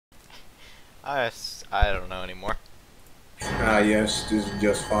I don't know anymore. Ah, yes, this is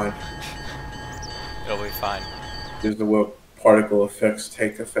just fine. It'll be fine. This is the where particle effects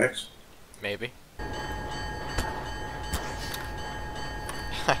take effects. Maybe.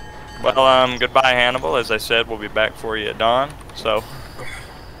 Well, goodbye, Hannibal. As I said, we'll be back for you at dawn. So,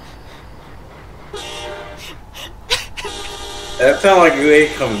 That sounds like you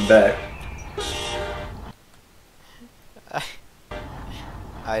ain't coming back.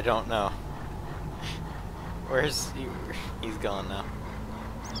 I don't know. Where's he? He's gone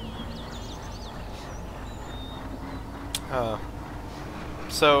now.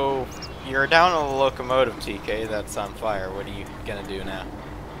 So you're down on the locomotive, TK. That's on fire. What are you gonna do now?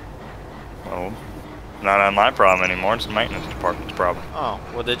 well, not on my problem anymore. It's the maintenance department's problem. Oh,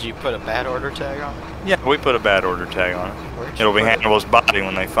 well, did you put a bad order tag on it? Yeah, we put a bad order tag on it. Where'd you It'll be put it? Hannibal's body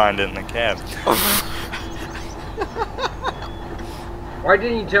when they find it in the cab. Why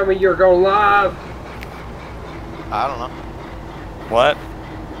didn't you tell me you were going live? I don't know. What?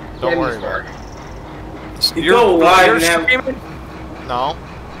 Don't Get me worry about started. it. You go live you're and have. screaming? No.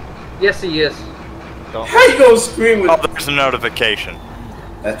 Yes, he is. Don't. How you gonna scream with Oh, there's a notification.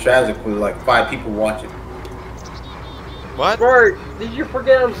 that tragic with like 5 people watching? What? Bart, did you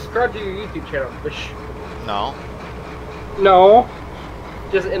forget I'm subscribed to your YouTube channel? No. No.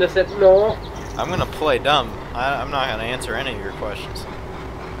 Just innocent. No. I'm gonna play dumb. I'm not gonna answer any of your questions.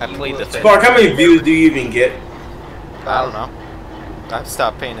 I plead the fifth. Spark, how many views do you even get? I don't know. I've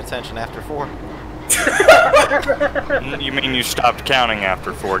stopped paying attention after 4. You mean you stopped counting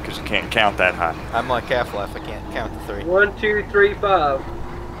after 4 because you can't count that high? I'm like Half-Life. I can't count to 3. 1, 2, 3, 5.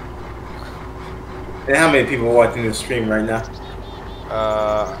 And how many people are watching this stream right now?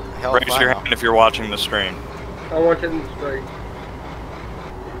 Hell if Raise I your know. hand if you're watching the stream. I want it in straight.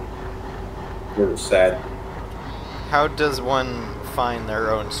 Really sad. How does one find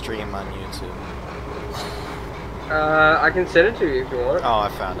their own stream on YouTube? I can send it to you if you want. Oh, I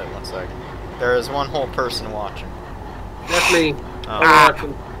found it. 1 second. There is one whole person watching. That's me. Oh. I'm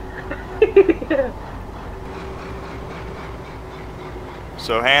watching.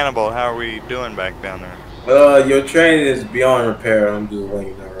 So Hannibal, how are we doing back down there? Your train is beyond repair. I'm just letting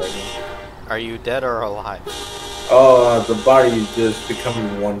you know right now. Are you dead or alive? The body is just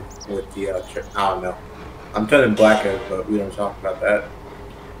becoming one with the train. I don't know. I'm turning blackhead, but we don't talk about that.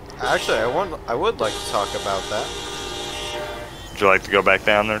 Actually, I would like to talk about that. Would you like to go back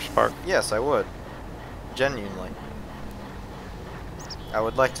down there, Spark? Yes, I would. Genuinely. I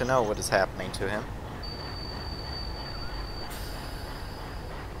would like to know what is happening to him.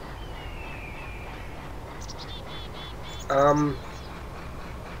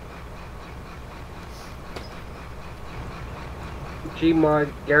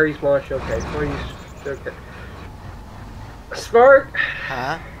 Gmod, Gary's Mod Showcase. Please, showcase. Spark!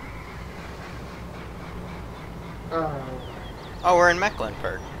 Huh? Oh, Oh, we're in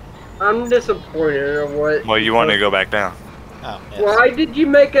Mecklenburg. I'm disappointed in what. Well, you want to go back down. Oh, yes. Why did you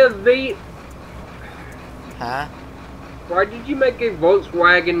make a Huh? Why did you make a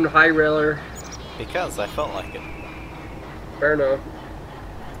Volkswagen high railer? Because I felt like it. Fair enough.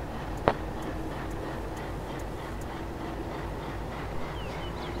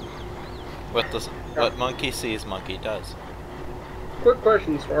 What monkey sees, monkey does. Quick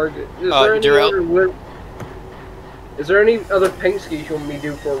question, Spark. Is there any other paint skis you want me to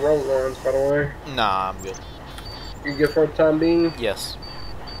do for road runs, by the way? Nah, I'm good. You good for the time being? Yes.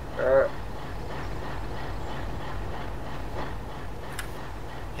 Alright.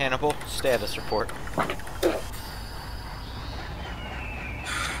 Hannibal, status report. I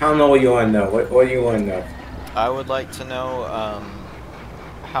don't know what you want to know. What do you want to know? I would like to know,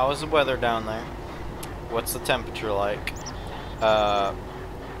 how is the weather down there? What's the temperature like?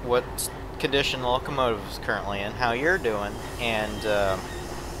 What condition the locomotive is currently in? How you're doing? And,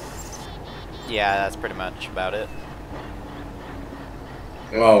 yeah, that's pretty much about it.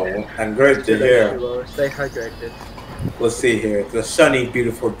 Oh, and great to hear. Stay hydrated. Let's see here. It's a sunny,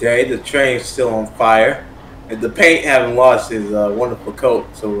 beautiful day. The train's still on fire. And the paint haven't lost its wonderful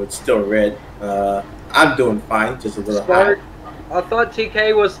coat, so it's still red. I'm doing fine, just a little hot. Spark, I thought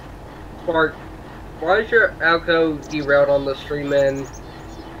TK was... Spark, why is your Alco derailed on the stream and...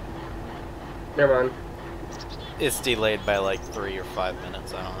 Never mind. It's delayed by like 3 or 5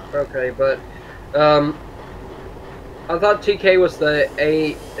 minutes, I don't know. Okay, but... I thought TK was the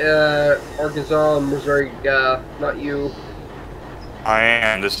Arkansas and Missouri guy, not you. I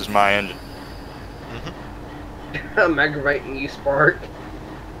am. This is my engine. I'm aggravating you, Spark.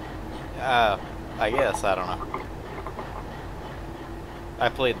 I guess, I don't know. I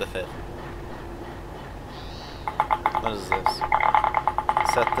plead the fifth. What is this?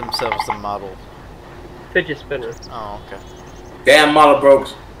 Set themselves a model. Fidget spinner. Oh, okay. Damn model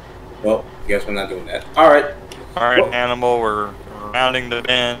brokes. Well, guess we're not doing that. Alright. Alright, Well, Hannibal, we're rounding the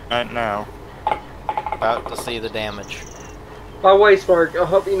bend right now. About to see the damage. By the way, Spark, I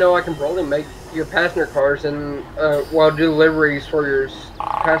hope you know I can probably make your passenger cars and well, deliveries for your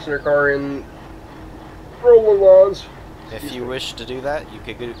passenger car in rolling lines. If you wish to do that, you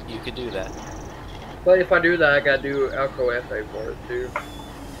could do that. But if I do that, I gotta do Alco FA for it too.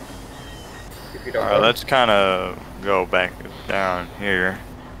 If you don't Alright, mind. let's kind of go back down here.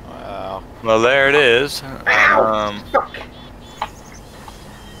 Wow. Well, there it is. Ow! Fuck!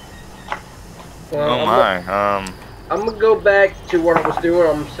 Well, Oh my. I'm gonna go back to what I was doing.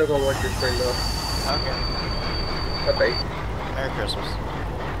 I'm still gonna watch your screen though. Okay. Okay. Merry Christmas.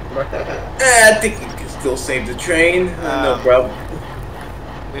 I think you can still save the train. No problem.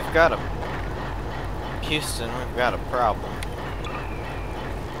 We've got a... Houston, we've got a problem.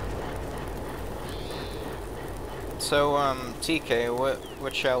 So, TK,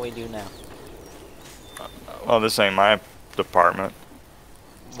 what shall we do now? Well, this ain't my department.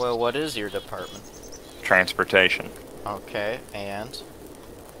 Well, what is your department? Transportation. Okay, and?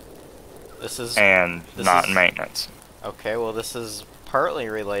 This is... And not maintenance. Okay, well this is partly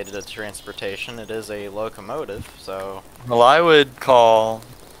related to transportation. It is a locomotive, so... Well, I would call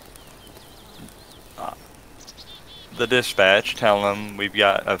the dispatch, tell them we've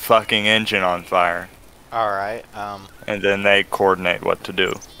got a fucking engine on fire. Alright, And then they coordinate what to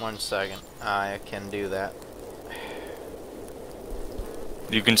do. 1 second. I can do that.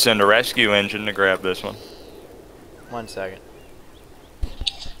 You can send a rescue engine to grab this one. 1 second.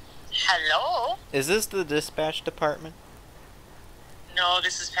 Hello? Is this the dispatch department? No,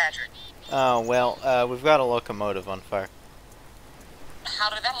 this is Patrick. Oh, well, we've got a locomotive on fire. How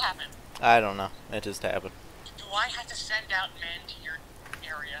did that happen? I don't know. It just happened. Do I have to send out men to your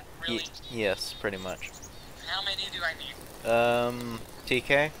area? Really? Yes, pretty much. How many do I need?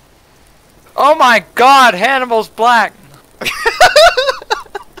 TK? Oh my god, Hannibal's black!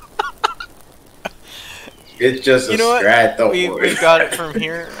 It's just a strat, don't worry. We've got it from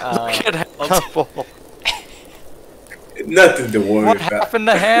here. Look at Hannibal. Nothing to worry What about. happened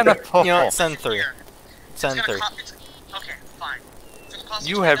to Hannibal? You know what? Send 3. Here. Send It's 3. gonna okay, fine. It's gonna cost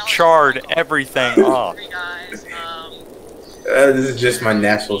You have $20 charred everything off. Three guys, This is just my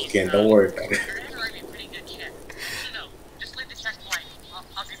natural skin. Don't worry about it. You're handwriting a pretty good check. No, just leave the check blank.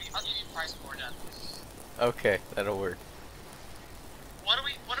 I'll give you a price for it done. Okay, that'll work. What are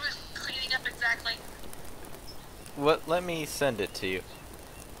we cleaning up exactly? What? Let me send it to you.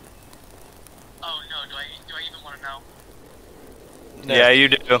 Oh no, do I even want to know? No, Yeah, you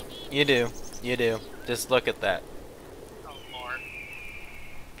do. You do. You do. Just look at that. Oh lord.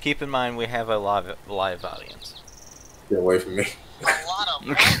 Keep in mind we have a live audience. Get away from me. A lot of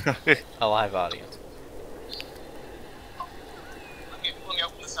them. A live audience. Let me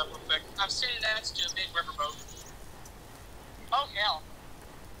open this up real quick. I'm sitting next to a big riverboat. Oh hell.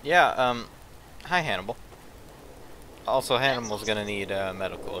 Yeah, hi Hannibal. Also, Hannibal's gonna need,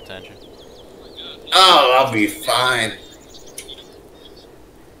 medical attention. Oh, I'll be fine.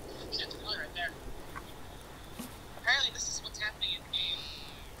 Shit's really right there. Apparently this is what's happening in the game.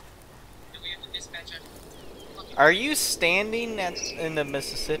 Do we have to dispatch it? Are you standing in the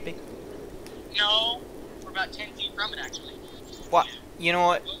Mississippi? No. We're about 10 feet from it actually. What? You know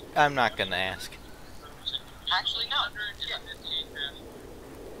what? I'm not gonna ask. Actually no. Yeah.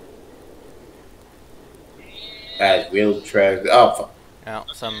 That's real trash. Oh, fuck. Oh,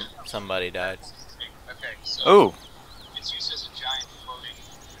 somebody died. Okay, so Ooh. it's used as a giant floating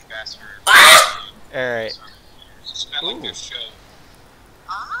ambassador. Alright. Smelling show.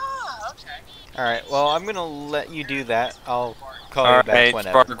 Ah, okay. Alright, well, I'm gonna let you do that. I'll call you back Alright,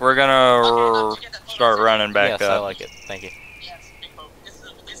 whenever. Spark, we're gonna start running back Yes, up. I like it. Thank you. Yes, big boat.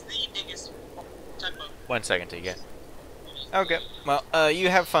 It's the biggest tugboat. 1 second to get. Okay. Well, you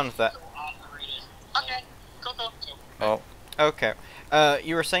have fun with that. Okay, cool. Oh, Okay.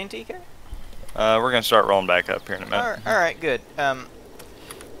 You were saying, TK? we're gonna start rolling back up here in a minute. Alright, good.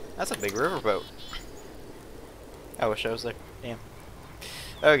 That's a big riverboat. I wish I was there. Damn.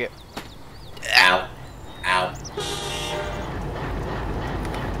 Okay. Ow. Ow.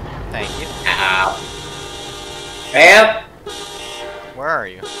 Thank you. Ow. Help. Where are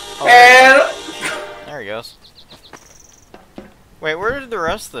you? Oh, there, Help. there he goes. Wait, where did the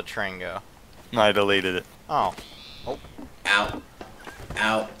rest of the train go? I deleted it. Oh. Ow.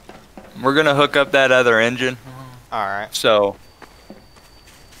 Ow. We're gonna hook up that other engine, Alright. so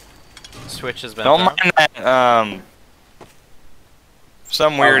Switch has been don't thrown. mind that.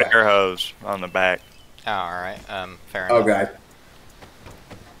 Some weird Okay. air hose on the back. Oh, alright. Fair Oh, enough. God.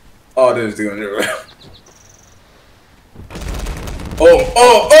 Oh, this is doing it right.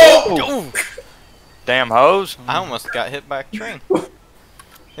 Oh! Damn hose. I almost got hit by a train.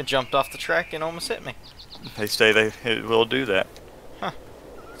 It jumped off the track and almost hit me. They say it will do that. Huh.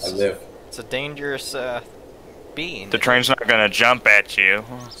 I live. It's a dangerous being. The train's not gonna jump at you.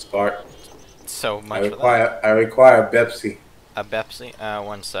 Smart. So much I for that. require Pepsi. A Pepsi?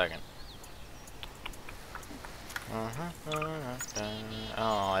 1 second. Oh,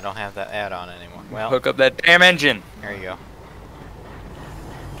 I don't have that add-on anymore. Well, Hook up that damn engine. there you go.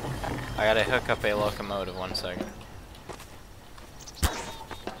 I gotta hook up a locomotive. 1 second.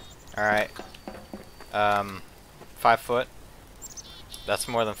 Alright. 5 foot. That's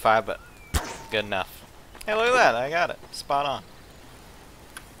more than 5, but good enough. Hey, look at that. I got it. Spot on.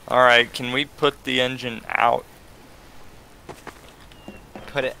 Alright, can we put the engine out?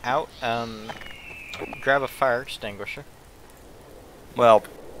 Put it out. Grab a fire extinguisher. Well,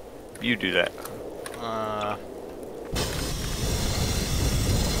 you do that.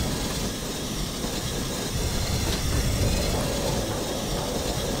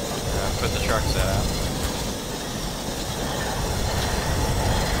 Put the truck set out.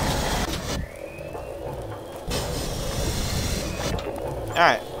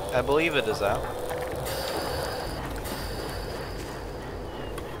 Alright, I believe it is out.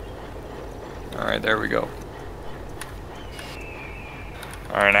 Alright, there we go.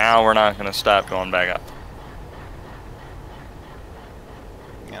 Alright, now we're not gonna stop going back up.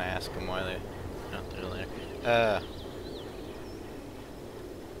 I'm gonna ask them why they not doing it.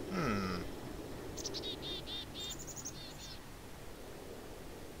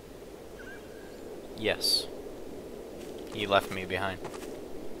 Yes. He left me behind.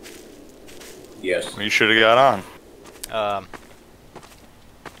 Yes. You should have got on.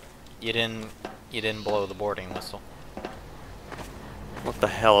 You didn't blow the boarding whistle. What the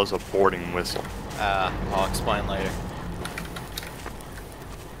hell is a boarding whistle? I'll explain later.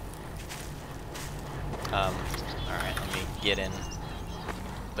 Alright, let me get in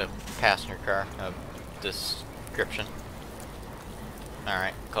the passenger car of description.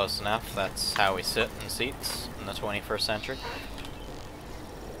 Alright, close enough. That's how we sit in seats in the 21st century.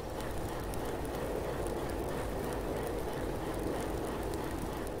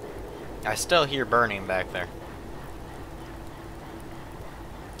 I still hear burning back there.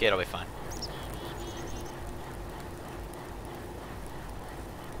 Okay, it'll be fine.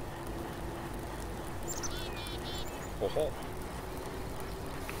 Oh.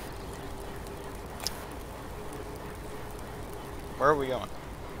 Where are we going?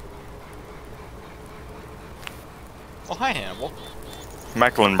 Oh, hi, Hannibal.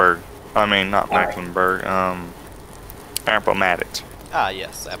 Mecklenburg. I mean, not Mecklenburg. Appomattox. Ah,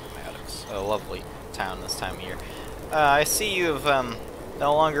 yes, Appomattox. A lovely town this time of year. I see you've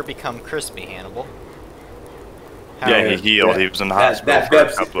no longer become crispy, Hannibal. How Yeah, he healed. He was in the hospital That for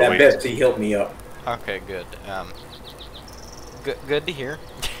a couple of weeks. Pepsi helped me up. Okay, good. Good to hear.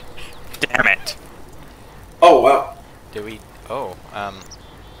 Damn it. Oh, wow. Do we? Oh, I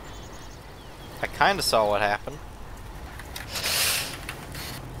kind of saw what happened.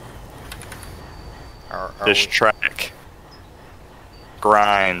 Are This we- track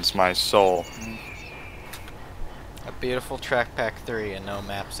grinds my soul. A beautiful track pack 3 and no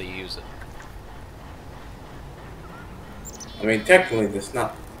maps to use it. I mean, technically, that's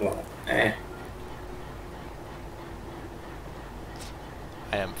not. Well, eh.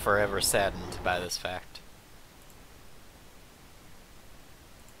 I am forever saddened by this fact.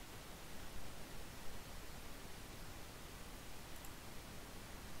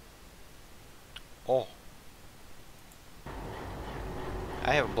 Oh.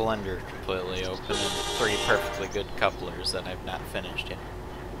 I have a blender completely open and 3 perfectly good couplers that I've not finished yet.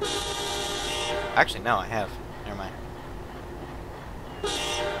 Actually, no, I have. Never mind.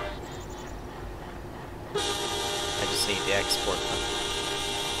 I just need to export them.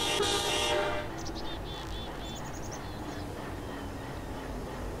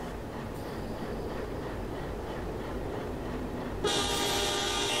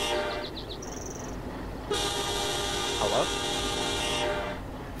 Hello?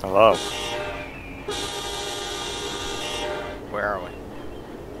 Hello. Where are we?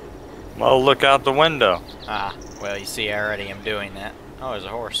 Well, look out the window. Ah, well, you see, I already am doing that. Oh, there's a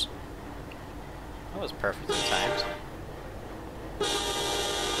horse. That was perfectly timed.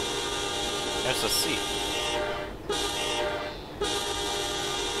 There's a seat.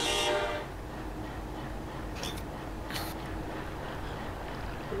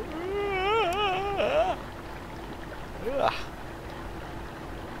 Ugh.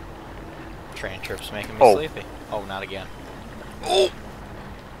 Train trip's making me sleepy. Oh, not again.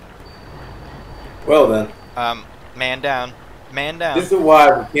 Well then, Man down. Man down. this is why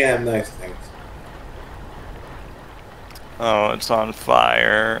we can't have nice things. Oh, it's on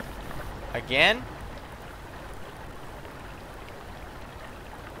fire. Again?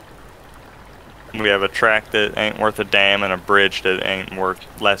 We have a track that ain't worth a damn and a bridge that ain't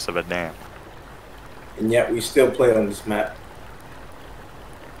worth less of a damn. And yet we still play on this map.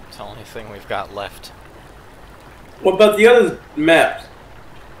 It's the only thing we've got left. What about the other maps?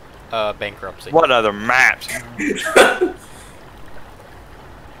 Bankruptcy. What other maps?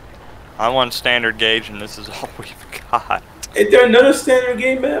 I want standard gauge, and this is all we've got. Is there another standard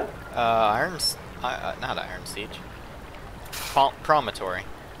game map? Not Iron Siege. Promontory.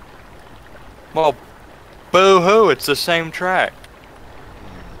 Well, boo-hoo, it's the same track.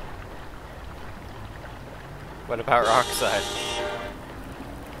 What about Rockside?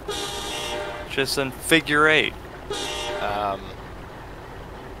 Just in figure 8.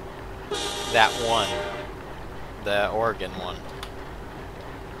 That one. The Oregon one.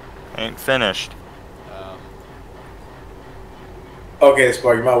 Ain't finished. Okay,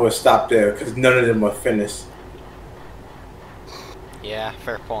 Spark, you might as well stop there, because none of them are finished. Yeah,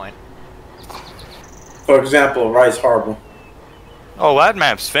 fair point. For example, Rice Harbor. Oh, that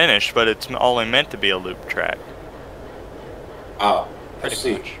map's finished, but it's only meant to be a loop track. Oh, I Pretty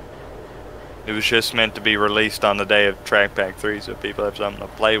see. much. It was just meant to be released on the day of Track Pack 3 so people have something to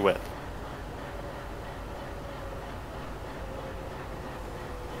play with.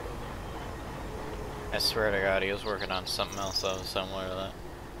 I swear to God, he was working on something else that was similar to that.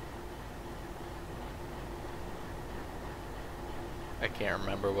 I can't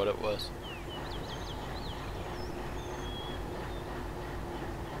remember what it was.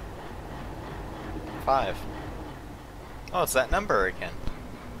 Five. Oh, it's that number again.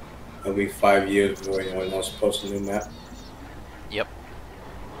 It'll be 5 years before anyone else posts a new map. Yep.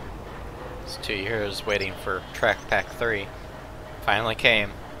 It's 2 years waiting for Track Pack 3. Finally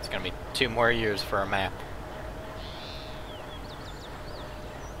came. It's gonna be 2 more years for a map.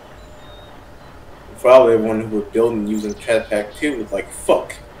 Probably everyone who was building using Track Pack 2 was like,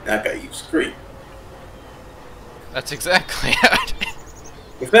 fuck, now I gotta use 3. That's exactly how it is.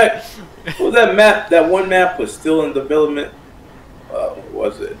 In fact, what was that map? That one map was still in development. What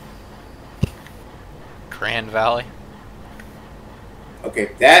was it? Grand Valley.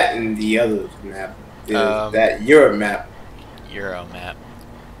 Okay, that and the other map. There's that Europe map. Euro map.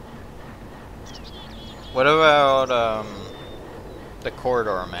 What about the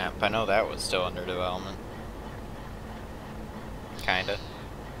corridor map? I know that was still under development. Kinda.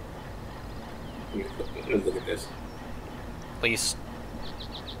 Let me look at this. At least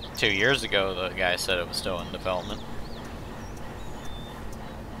 2 years ago, the guy said it was still in development.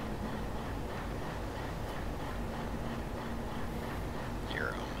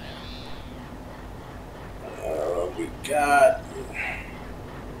 Euro map. We got.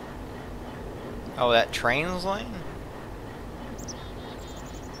 Oh, that trains lane?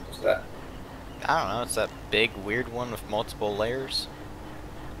 What's that? I don't know, it's that big weird one with multiple layers.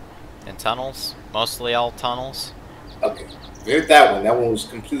 And tunnels. Mostly all tunnels. Okay, there's that one. That one was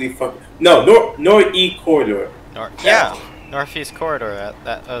completely fucked. No, North-E corridor. Yeah, Northeast Corridor,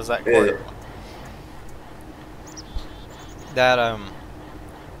 that was that corridor one. That,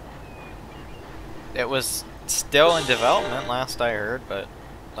 it was still in development last I heard, but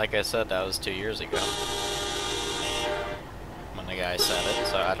like I said, that was 2 years ago. When the guy said it,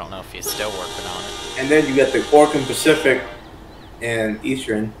 so I don't know if he's still working on it. And then you got the Oregon Pacific and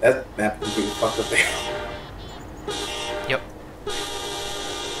Eastern. That map completely fucked up there. Yep.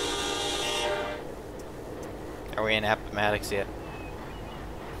 Are we in Appomattox yet?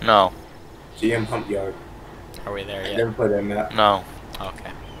 No. GM Hump Yard. Are we there I yet? never played that map. No.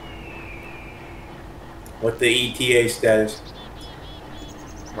 Okay. What's the ETA status?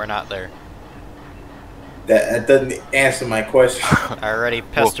 We're not there. That doesn't answer my question. I already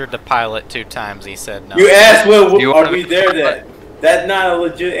pestered the pilot 2 times. He said no. You asked, well, You are wanna we be there? pilot? That's not a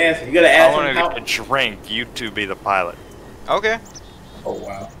legit answer. You gotta I ask want him to how. get a drink. You two be the pilot. Okay. Oh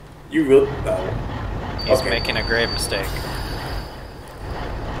wow, you really? No. He's Okay. making a grave mistake.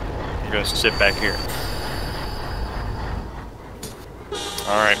 You're gonna sit back here.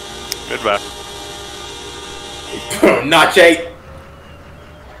 All right. Goodbye. Notch 8.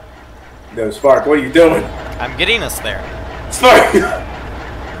 No, Spark, what are you doing? I'm getting us there. Spark!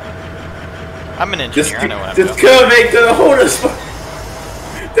 I'm an engineer. I know what I'm just doing. come make the holder, Spark.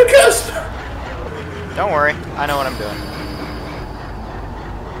 The custom. Don't worry. I know what I'm doing.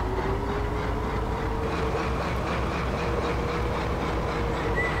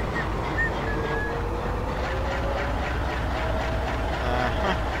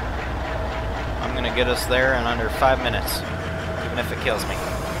 I'm gonna get us there in under 5 minutes, even if it kills me.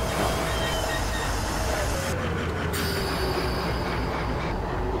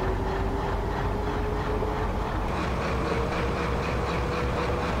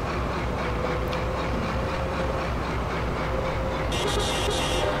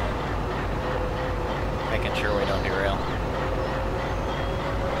 Making sure we don't derail.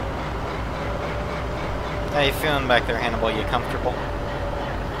 How you feeling back there, Hannibal? You comfortable?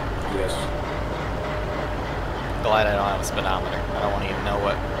 Yes. Glad I don't have a speedometer. I don't want to even know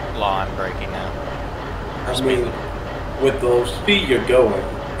what law I'm breaking now. I mean, with the speed you're going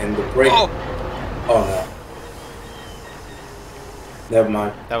and the brake. Oh! Oh no. Never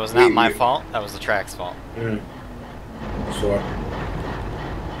mind. That was not my fault. That was the track's fault. Sure.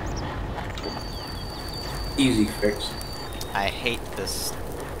 Easy fix. I hate this.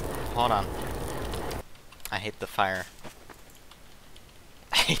 Hold on. I hate the fire.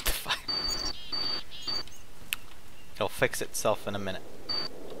 I hate the fire. It'll fix itself in a minute.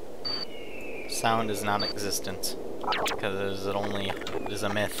 Sound is non-existent because it is a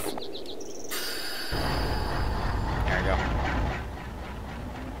myth. There we go.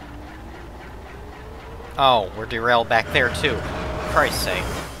 Oh, we're derailed back there too. Christ's sake.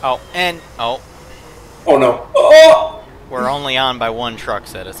 Oh, and oh, Oh no. Oh! we're only on by one truck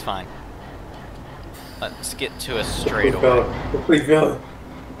set. It's fine. Let's get to a straightaway. Please fella.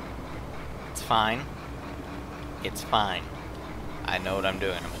 It's fine. It's fine. I know what I'm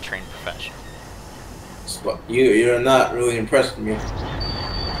doing. I'm a trained professional. You're not really impressing me.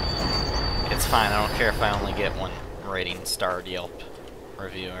 It's fine. I don't care if I only get one rating starred Yelp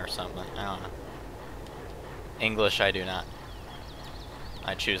review or something. I don't know. English, I do not.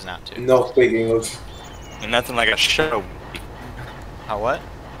 I choose not to. No speak English. And nothing like a show. How what?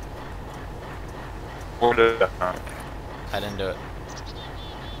 What did I didn't do it.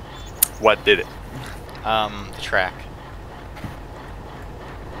 What did it? The track.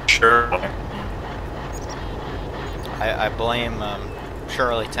 Sure. I blame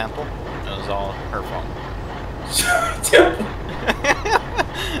Shirley Temple. It was all her fault.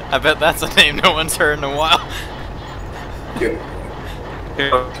 I bet that's a name no one's heard in a while.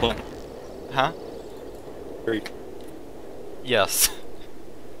 Huh? Yes.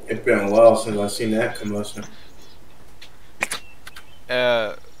 It's been a while since I've seen that commotion.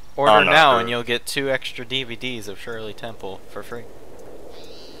 Order now and you'll get 2 extra DVDs of Shirley Temple for free.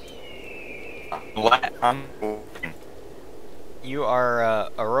 You are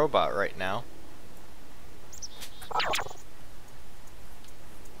a robot right now.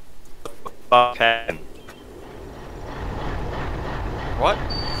 Okay. What?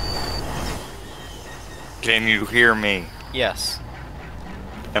 Can you hear me? Yes.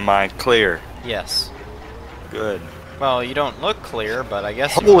 Am I clear? Yes. Good. Well, you don't look clear, but I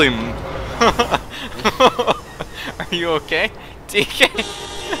guess. Holy Are you okay? TK?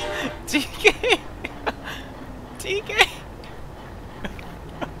 TK? TK?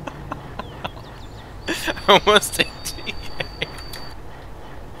 Almost a TK.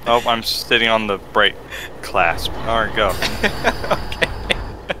 Oh, I'm sitting on the brake clasp. Alright, go. Okay.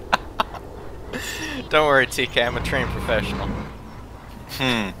 Don't worry, TK, I'm a trained professional.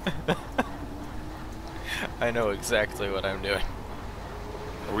 I know exactly what I'm doing.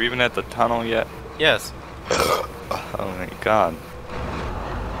 Are we even at the tunnel yet? Yes. Oh my god.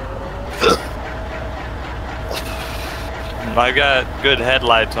 I've got good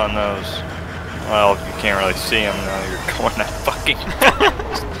headlights on those. Well, you can't really see them now. You're going that fucking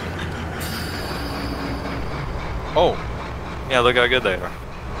fast. Oh. Yeah, look how good they are.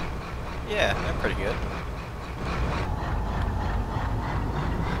 Yeah, they're pretty good.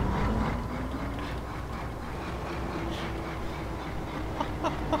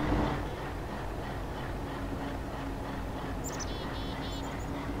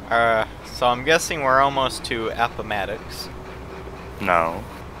 So I'm guessing we're almost to Appomattox. No.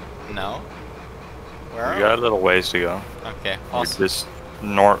 No? Where We are got a little ways to go. Okay. We're Also, just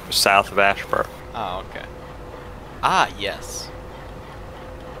south of Ashboro. oh, okay. Ah, yes.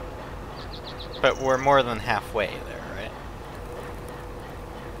 But we're more than halfway there, right?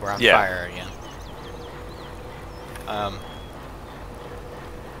 We're on fire again.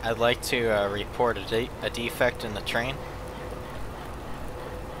 I'd like to report a defect in the train.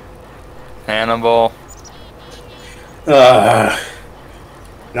 Hannibal. Not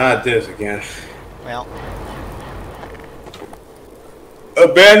this again. Well,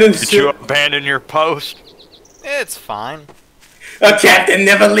 Abandoned Did you abandon your post? it's fine. A captain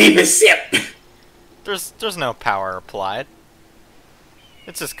never leave his ship. There's no power applied.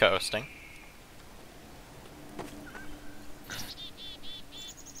 It's just coasting.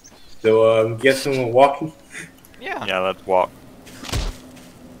 So I'm guessing we're walking. Yeah. Yeah, let's walk.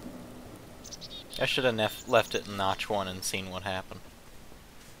 I should have left it in notch 1 and seen what happened.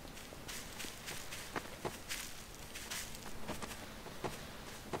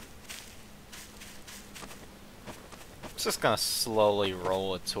 It's just gonna slowly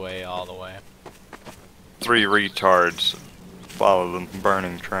roll its way all the way. 3 retards follow the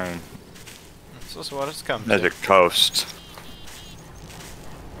burning train This is what it's come as to. it coasts.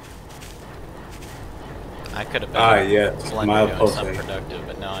 I could have been yes, blended doing something productive,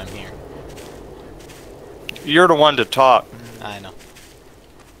 but now I'm here. You're the one to talk. I know.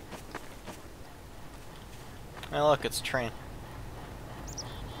 Hey, look, it's a train.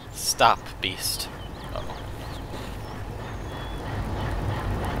 Stop, beast. Uh-oh.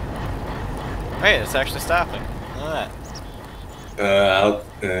 Hey, it's actually stopping. Look at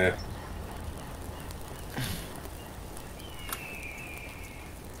that.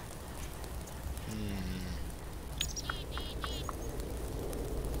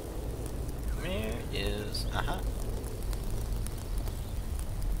 Where is... Uh-huh.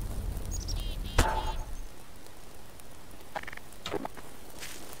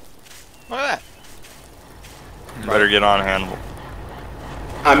 Look at that. You better get on, Hannibal.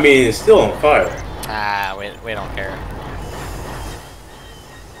 I mean, it's still on fire. Ah, we don't care.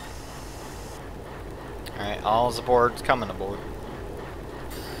 Alright, all's aboard's coming aboard.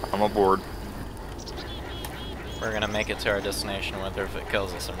 I'm aboard. We're gonna make it to our destination whether if it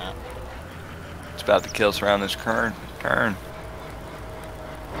kills us or not. It's about to kill us around this turn. I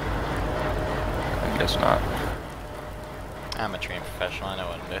guess not. I'm a trained professional, I know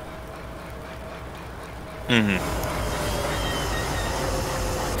what to do.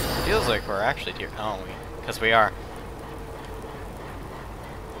 Feels like we're actually here. Oh, because we are.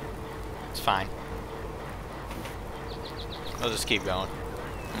 It's fine. We'll just keep going.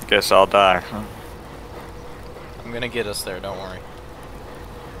 Guess I'll die. I'm gonna get us there, don't worry.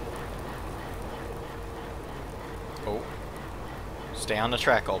 Oh. Stay on the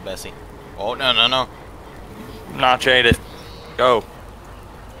track, old Bessie. Oh, no, no, no. Notch ate it. Go.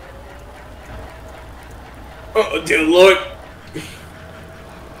 Oh, dear Lord.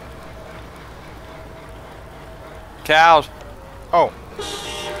 Cows. Oh.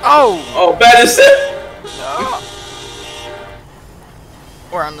 Oh! Oh, bad as it.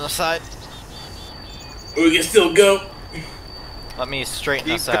 We're on the side. We can still go. Let me straighten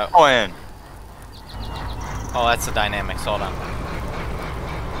Keep us out. going. Oh, that's the dynamics. Hold on.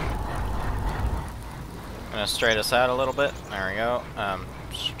 I'm gonna straighten us out a little bit. There we go.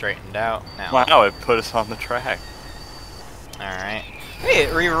 Straightened out. Now. Wow, it put us on the track. Alright. Hey,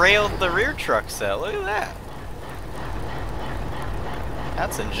 it re-railed the rear truck set. Look at that.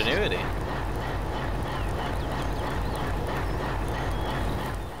 That's ingenuity.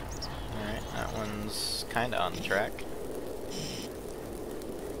 Alright, that one's kinda on the track.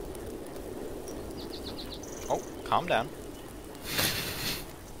 Oh, calm down.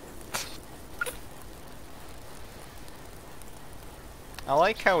 I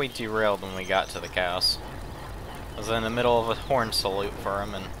like how we derailed when we got to the cows. I was in the middle of a horn salute for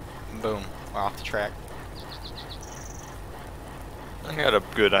him and boom, we're off the track. I got a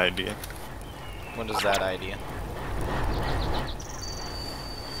good idea. What is that idea?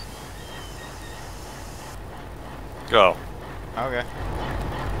 Go. Okay.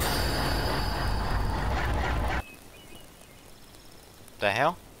 The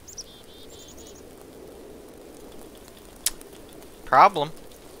hell? Problem.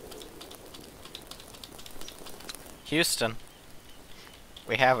 Houston.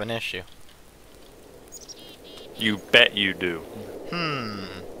 We have an issue. You bet you do.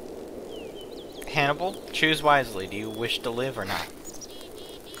 Hannibal, choose wisely. Do you wish to live or not?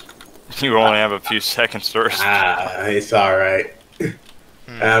 You only have a few seconds to respond. Ah, it's alright.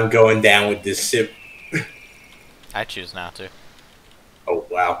 I'm going down with this sip. I choose not to. Oh,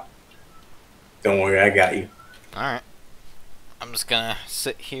 wow. Don't worry, I got you. Alright. I'm just gonna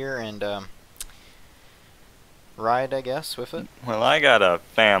sit here and, ride, I guess, with it. Well, I got a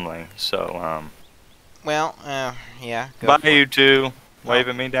family, so, Well, yeah. Go bye for it. you two.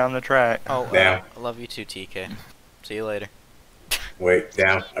 Waving me down the track. Oh, Down. I love you too, TK. See you later. Wait,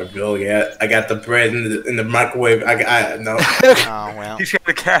 down. I got the bread in the microwave. No. Oh, well. He's got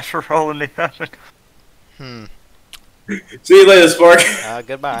a casserole in the oven. See you later, Spark.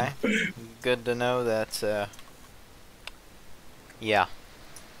 Goodbye. Good to know that, yeah.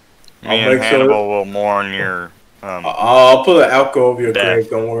 Me I'll and make sure- Hannibal will mourn your, I'll put an alcohol over your Death. grave.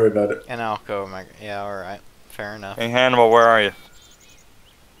 Don't worry about it. And I'll go, yeah, alright. Fair enough. Hey Hannibal, where are you?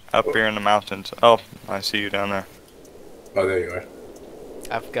 Up here in the mountains. Oh, I see you down there. Oh, there you are.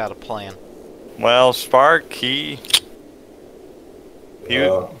 I've got a plan. Well, Spark, he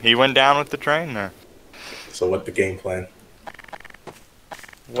went down with the train there. So what's the game plan?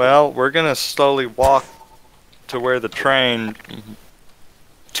 Well, we're gonna slowly walk to where the train,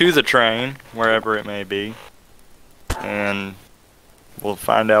 wherever it may be, and we'll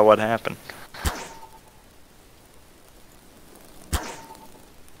find out what happened.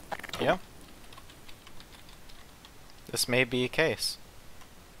 Yeah. This may be a case.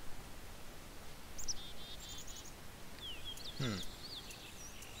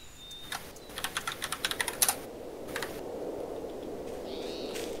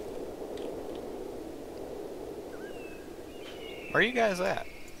 Where are you guys at?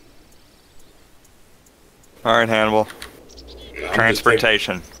 Alright, Hannibal. I'm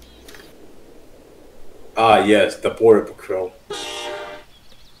Transportation. Yes, the border patrol.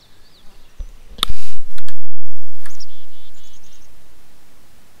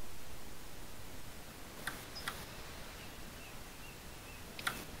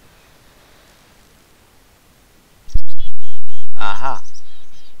 Aha.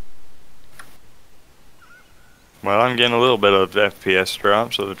 Well, I'm getting a little bit of FPS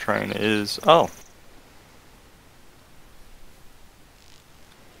drop, so the train is... Oh.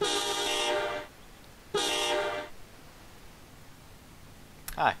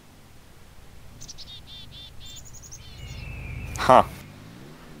 Hi. Huh.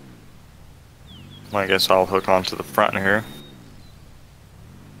 Well, I guess I'll hook onto the front here.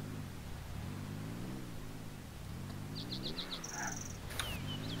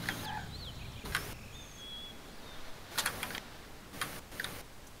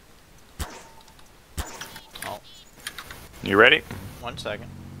 Oh, You ready? 1 second.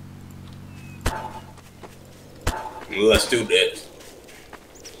 Let's do this.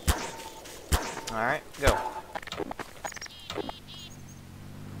 Alright, go.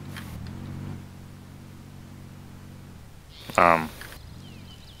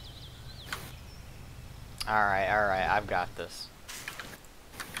 Alright, I've got this.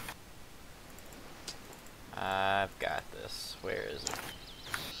 I've got this. Where is it?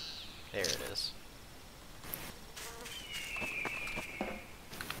 There it is.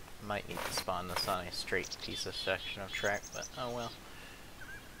 Might need to spawn this on a straight piece of section of track, but oh well.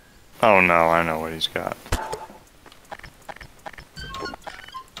 Oh no, I know what he's got.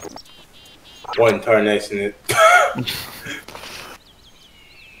 One tarnation it.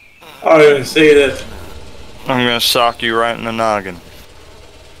 I don't even see this. I'm gonna sock you right in the noggin.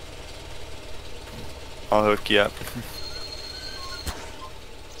 I'll hook you up.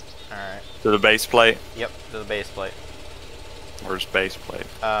 Alright. To the base plate? Yep, to the base plate. Where's base plate?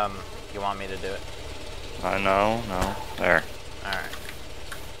 You want me to do it? I know, no. There. Alright.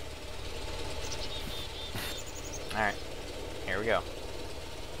 Alright. Here we go.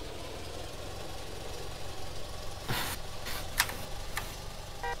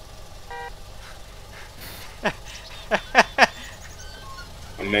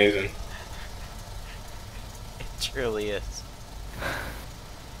 Amazing. It truly is.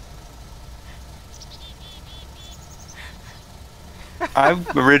 I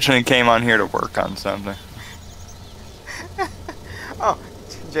originally came on here to work on something. Oh,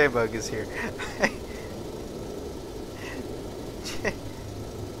 J-Bug is here.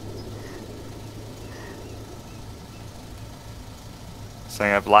 This thing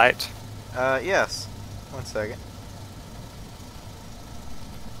have light? Yes. 1 second.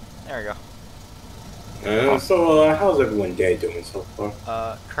 There we go. So, how's everyone day doing so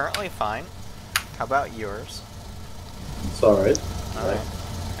far? Currently fine. How about yours? It's alright. Alright.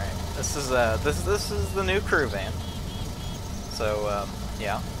 Alright. This is the new crew van. So,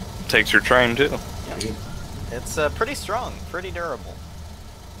 yeah. Takes your train too. Yeah. It's pretty strong, pretty durable.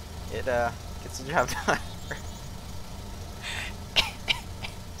 It gets the job done.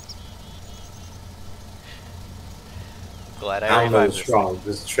 Glad I don't know revived what's this. wrong.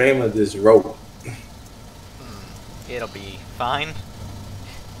 This train with this rope. It'll be fine.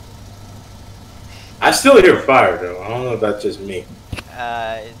 I still hear fire though. I don't know if that's just me.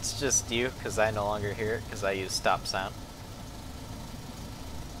 It's just you, because I no longer hear it, because I use stop sound.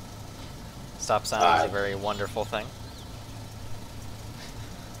 Stop sound is a very wonderful thing.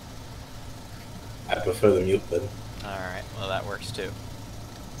 I prefer the mute button. Alright, well that works too.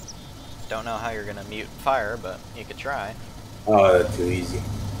 Don't know how you're gonna mute fire, but you could try. Oh, that's too easy.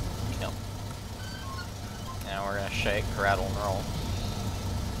 Yep. Now we're gonna shake, rattle, and roll.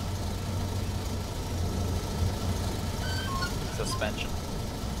 Suspension.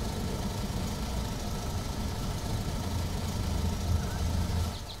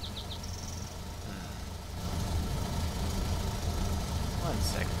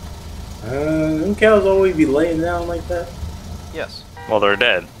 Them cows always be laying down like that? Yes. Well, they're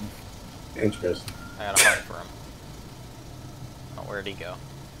dead. Interesting. I gotta hunt for him. Oh, where'd he go?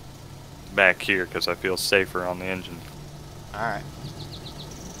 Back here, because I feel safer on the engine. Alright.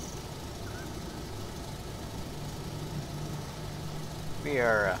 We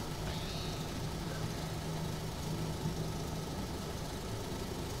are,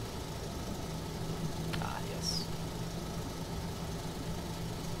 Ah, yes.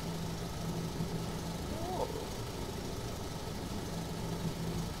 Oh.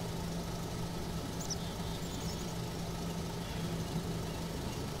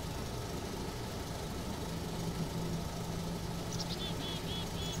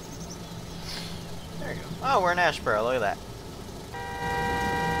 There you go. Oh, we're in Ashboro, look at that.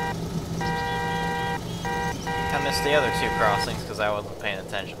 I missed the other two crossings because I wasn't paying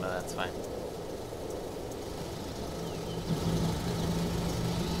attention, but that's fine.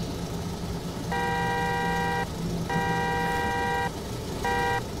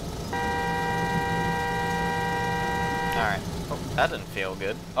 Alright. Oh, that didn't feel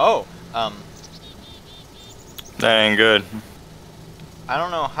good. Oh, That ain't good. I don't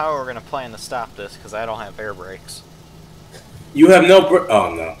know how we're gonna plan to stop this because I don't have air brakes. You have no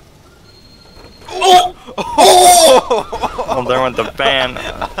oh no. Oh, there went the van.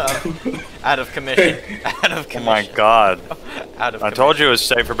 Out of commission. Out of Oh commission. my god. Out of I told you it was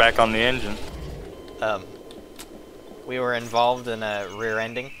safer back on the engine. We were involved in a rear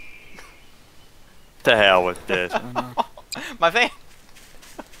ending. The hell with this. My van!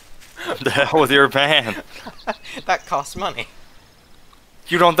 The hell with your van. That costs money.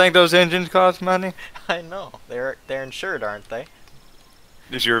 You don't think those engines cost money? I know. They're insured, aren't they?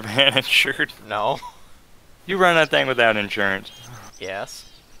 Is your van insured? No. You run that thing without insurance.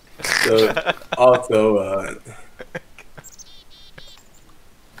 Yes. So, also,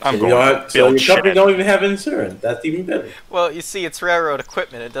 I'm so going to so build your company shit. don't even have insurance. That's even better. Well, you see, it's railroad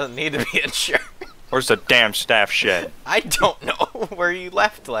equipment. It doesn't need to be insured. Where's the damn staff shed? I don't know where you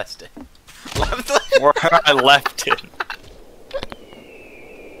left it. Where I left it.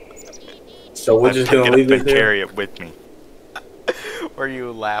 So we're I just pick gonna it leave up it and there. carry it with me. Where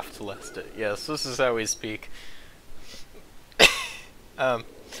you left it. Yes, this is how we speak. We're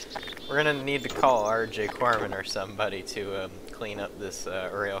gonna need to call RJ Corman or somebody to clean up this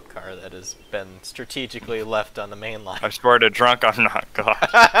rail car that has been strategically left on the main line. I swear to drunk, I'm not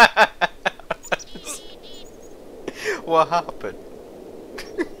God. What happened?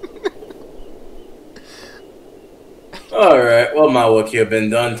 Alright, well my work here been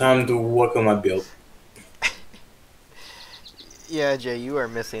done. Time to work on my build. Yeah, Jay, you are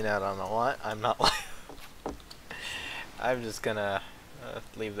missing out on a lot. I'm not. I'm just gonna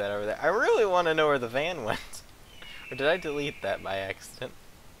leave that over there. I really want to know where the van went. Or did I delete that by accident?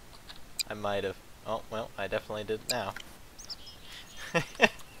 I might have. Oh, well, I definitely did now.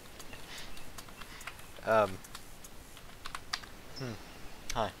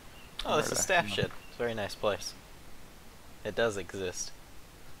 Hi. Oh, this is Staff Shed. It's a very nice place. It does exist.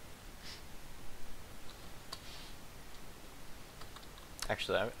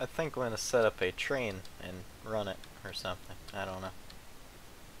 Actually, I think I'm going to set up a train and run it or something. I don't know.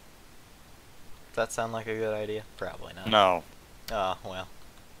 Does that sound like a good idea? Probably not. No. Oh, well.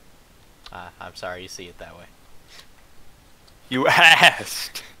 I'm sorry you see it that way. You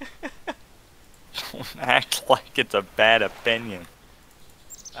asked. Don't act like it's a bad opinion.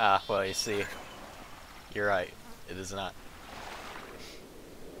 Well, you see, you're right. It is not.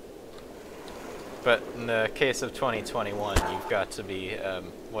 But in the case of 2021, you've got to be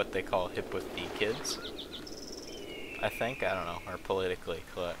what they call hip with the kids. I think. I don't know. Or politically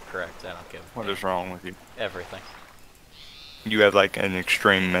correct. I don't give. What is wrong with you? Everything. You have like an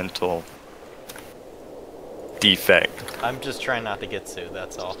extreme mental defect. I'm just trying not to get sued.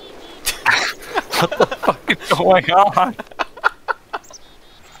 That's all. What the fuck is going on?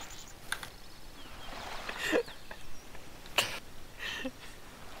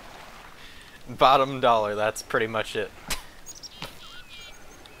 Bottom dollar. That's pretty much it.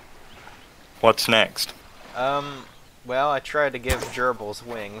 What's next? Well, I tried to give gerbils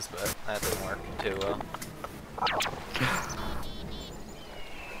wings, but that didn't work too well.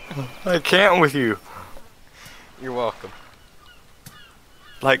 I can't with you. You're welcome.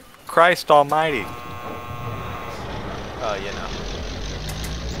 Like Christ Almighty. Oh, you know.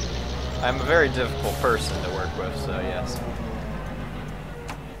 I'm a very difficult person to work with, so yes.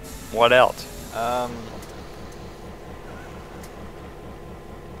 What else?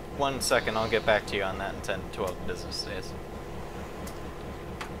 1 second, I'll get back to you on that in 10 to 12 business days.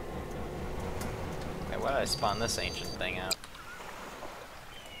 Hey, why did I spawn this ancient thing out?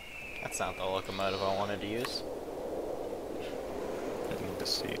 That's not the locomotive I wanted to use. I need to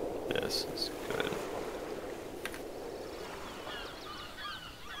see this. Is good.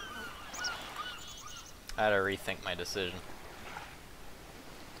 I had to rethink my decision.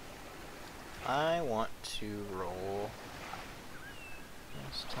 I want to roll.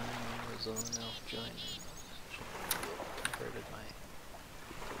 Last time I was on elf joiner. Converted my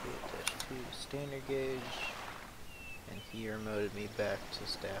 -2 to standard gauge, and he remoted me back to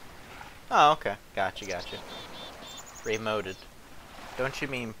staff. Oh, okay. Gotcha, gotcha. Remoted. Don't you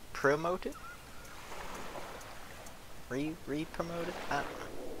mean promoted? Re-promoted?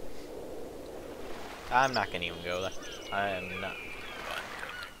 I'm not gonna even go there. I am not.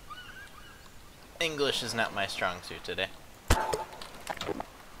 English is not my strong suit today.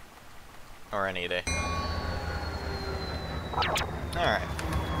 Or any day. Alright.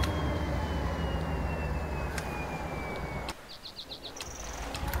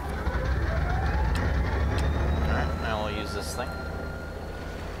 Alright, now we'll use this thing.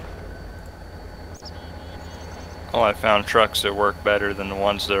 Oh, I found trucks that work better than the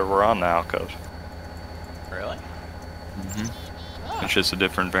ones that were on the Alcos. Really? Mm-hmm. It's just a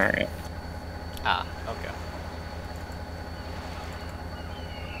different variant. Ah, okay.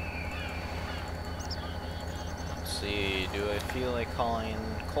 Let's see, do I feel like calling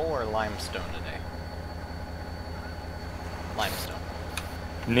coal or limestone today? Limestone.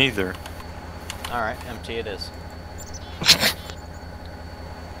 Neither. Alright, empty it is.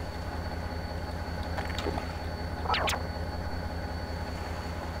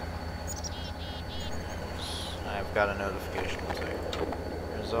 I've got a notification too.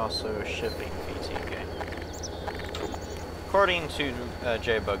 There's also a shipping fee, TK. According to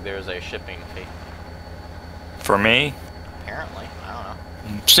JBug, there's a shipping fee. For me? Apparently, I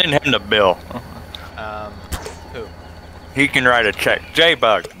Send him the bill. don't know. Who? He can write a check.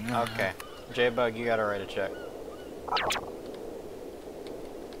 J-Bug. Okay. JBug, you gotta write a check.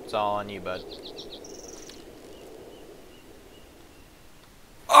 It's all on you, bud.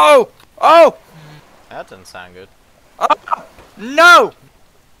 Oh! Oh! That didn't sound good. Oh! No!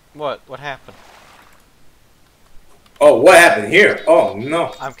 What? What happened? Oh, what happened here? Oh,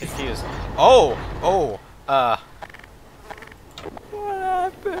 no. I'm confused. Oh! Oh! What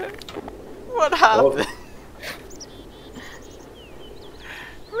happened? What happened?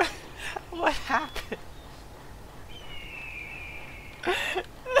 What happened?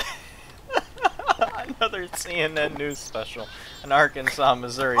 Another CNN news special. An Arkansas,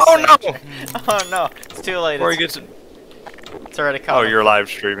 Missouri. Oh no! Oh no! It's too late. Before he gets it. It's already Oh, coming. you're live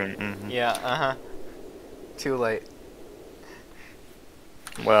streaming. Mm-hmm. Yeah. Too late.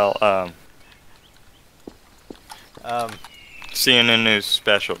 Well, CNN News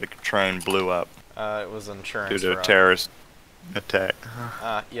special. The train blew up It was insurance due to a fraud. terrorist attack.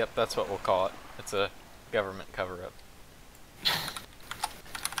 Yep, that's what we'll call it. It's a government cover-up.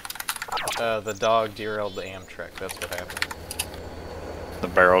 The dog derailed the Amtrak. That's what happened. The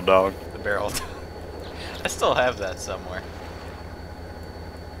barrel dog. The barrel. I still have that somewhere.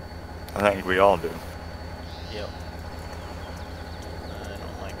 I think we all do. Yep. I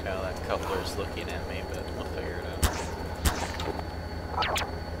don't like how that coupler's looking at me, but we'll figure it out. Alright.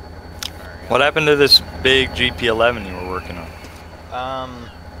 What happened to this big GP11 you were working on?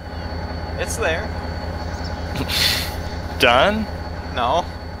 It's there. Done? No.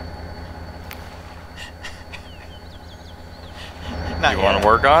 Not You want yet. to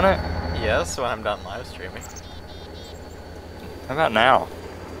work on it? Yes, when I'm done live streaming. How about now?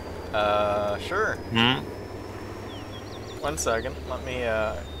 Sure. Hmm? 1 second. Let me,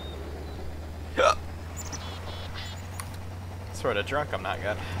 Sort of drunk, I'm not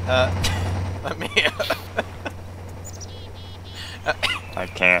good. Let me, I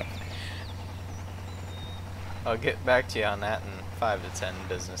can't. I'll get back to you on that in 5 to 10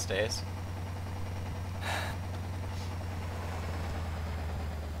 business days.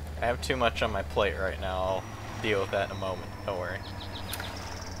 I have too much on my plate right now. I'll deal with that in a moment. Don't worry.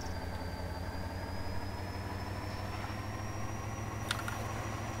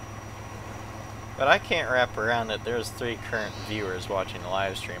 But I can't wrap around it. There's 3 current viewers watching the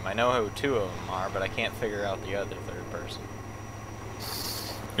live stream. I know who 2 of them are, but I can't figure out the other 3rd person.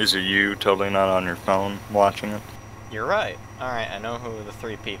 Is it you totally not on your phone watching it? You're right. Alright, I know who the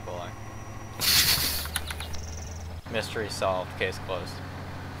 3 people are. Mystery solved. Case closed.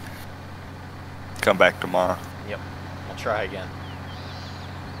 Come back tomorrow. Yep. We'll try again.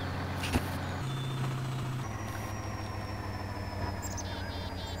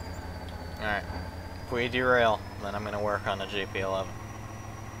 Alright. If we derail, then I'm going to work on the GP11.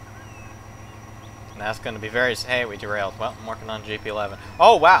 And that's going to be very... Hey, we derailed. Well, I'm working on GP11.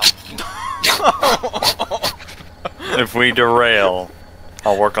 Oh, wow! If we derail,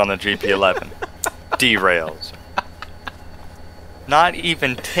 I'll work on the GP11. Derails. Not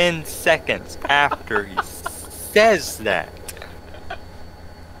even 10 seconds after he says that.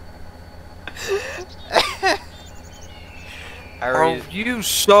 Are you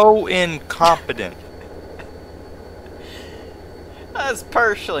so incompetent? That's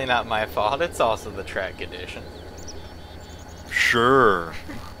partially not my fault. It's also the track condition. Sure.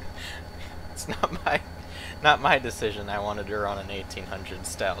 It's not my decision. I wanted to run an 1800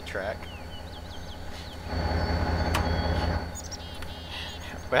 style track.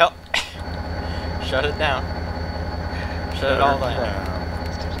 Well, shut it down. Shut it all down.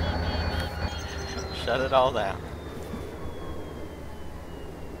 Shut it all down.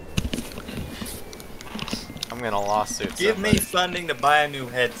 I'm gonna lawsuit Give somebody. me funding to buy a new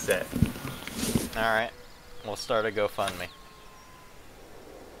headset. Alright, we'll start a GoFundMe.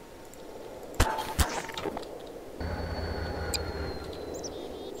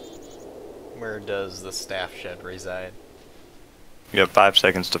 Where does the staff shed reside? You have 5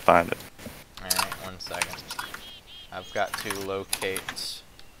 seconds to find it. Alright, 1 second. I've got to locate...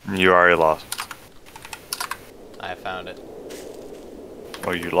 You already lost. I found it.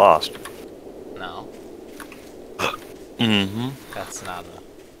 Well, you lost. No. Mm-hmm. That's not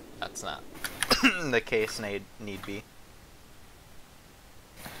the case need be.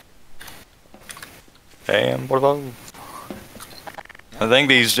 And what about... I think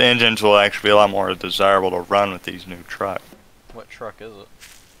these engines will actually be a lot more desirable to run with these new trucks. What truck is it?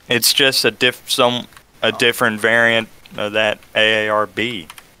 It's just a different variant of that AARB.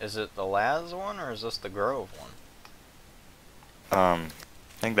 Is it the Laz one or is this the Grove one? I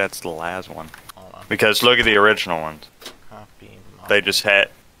think that's the last one. Hold on. Because look at the original ones. Copy. They just had...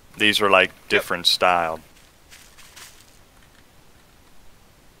 These were like different styled.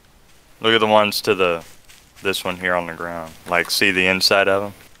 Look at the ones to the... This one here on the ground. Like, see the inside of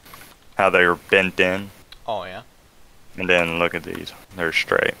them? How they were bent in? Oh, yeah? And then look at these. They're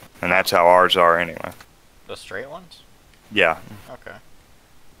straight. And that's how ours are anyway. The straight ones? Yeah. Okay.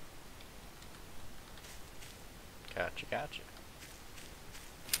 Gotcha, gotcha.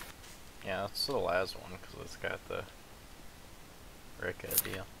 Yeah, that's the last one because it's got the Ricka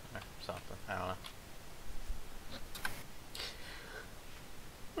deal or something. I don't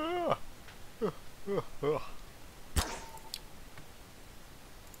know.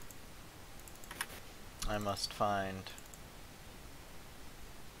 I must find...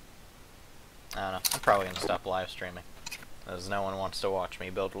 I don't know. I'm probably going to stop live streaming, as no one wants to watch me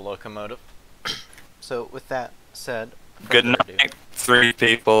build a locomotive. So, with that said... Good night, 3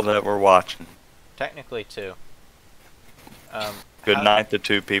 people that were watching. Technically 2. Good night to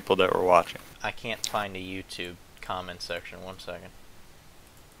 2 people that were watching. I can't find a YouTube comment section. 1 second.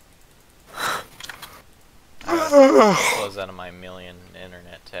 Close out of my million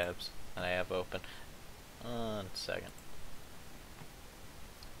internet tabs that I have open. 1 second.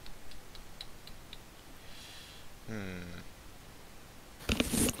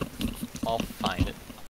 I'll find it.